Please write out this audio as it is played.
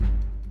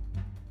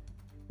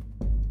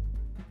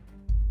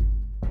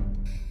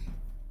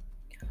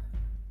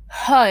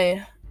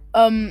Hi,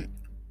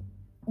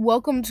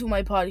 welcome to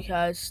my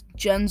podcast,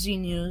 Gen Z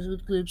News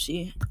with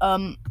Gloopsy.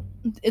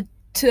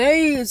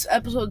 Today's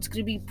episode's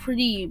gonna be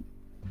pretty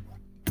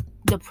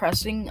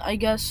depressing, I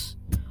guess.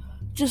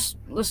 Just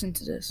listen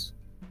to this.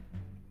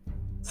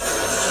 Good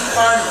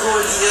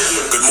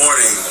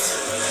morning.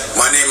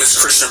 My name is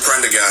Christian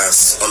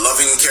Prendergast, a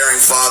loving and caring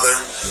father,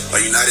 a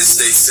United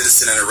States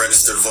citizen, and a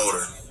registered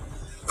voter.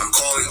 I'm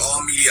calling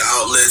all media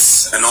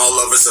outlets and all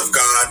lovers of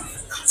God,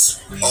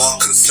 all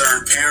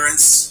concerned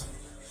parents,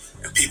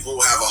 and people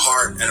who have a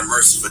heart and a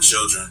mercy for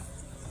children.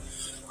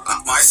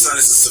 My son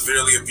is a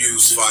severely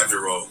abused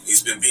 5-year-old.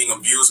 He's been being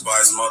abused by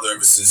his mother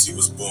ever since he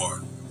was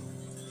born.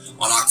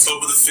 On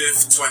October the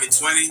 5th,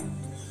 2020,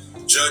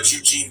 Judge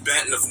Eugene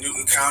Benton of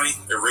Newton County,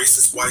 a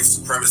racist white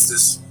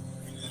supremacist,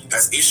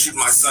 has issued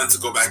my son to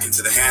go back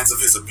into the hands of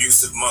his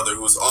abusive mother,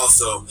 who is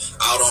also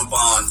out on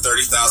bond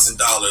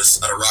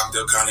 $30,000 at a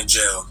Rockdale County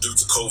jail due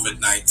to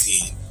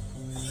COVID-19.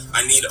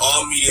 I need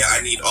all media,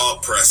 I need all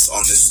press on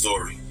this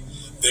story.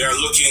 They are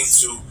looking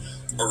to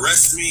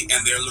arrest me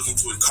and they're looking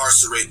to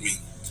incarcerate me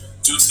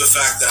due to the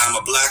fact that I'm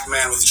a black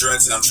man with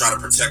dreads and I'm trying to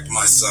protect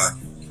my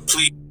son.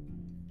 Please.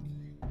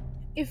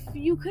 If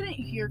you couldn't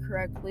hear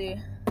correctly,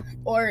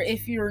 or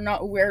if you're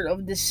not aware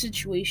of this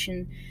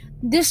situation,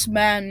 this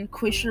man,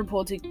 Questioner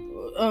Politic,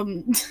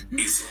 I'm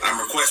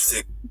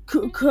requesting.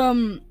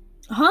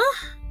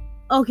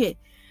 Okay.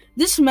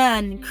 This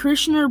man,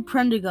 Krishna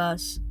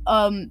Prendergast,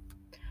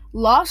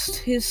 lost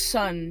his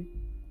son,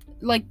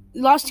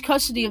 lost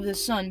custody of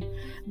his son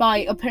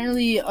by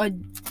apparently a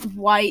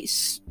white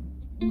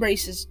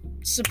racist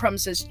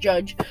supremacist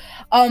judge,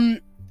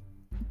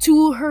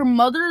 to her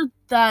mother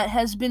that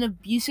has been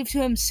abusive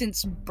to him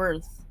since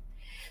birth.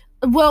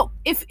 Well,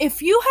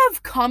 if you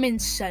have common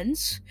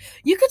sense,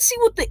 you could see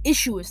what the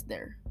issue is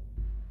there.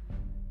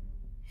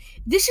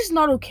 This is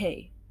not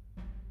okay.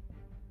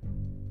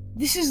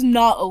 This is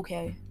not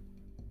okay.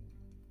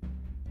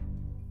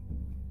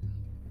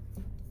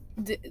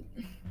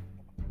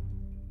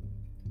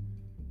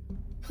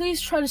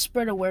 Please try to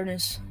spread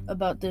awareness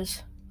about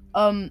this.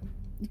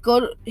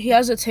 He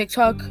has a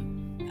TikTok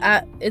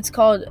it's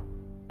called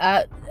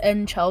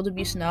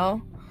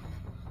 @EndChildAbuseNow.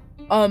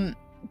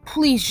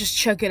 Please just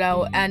check it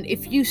out, and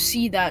if you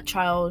see that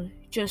child,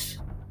 just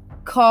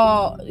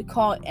call the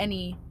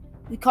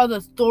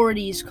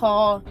authorities,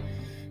 call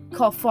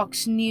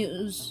Fox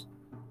News,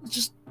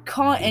 just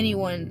call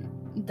anyone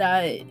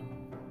that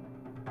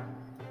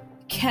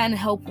can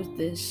help with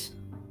this.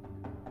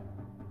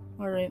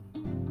 Alright.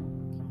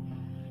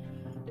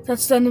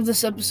 That's the end of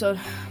this episode.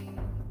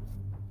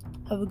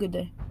 Have a good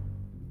day.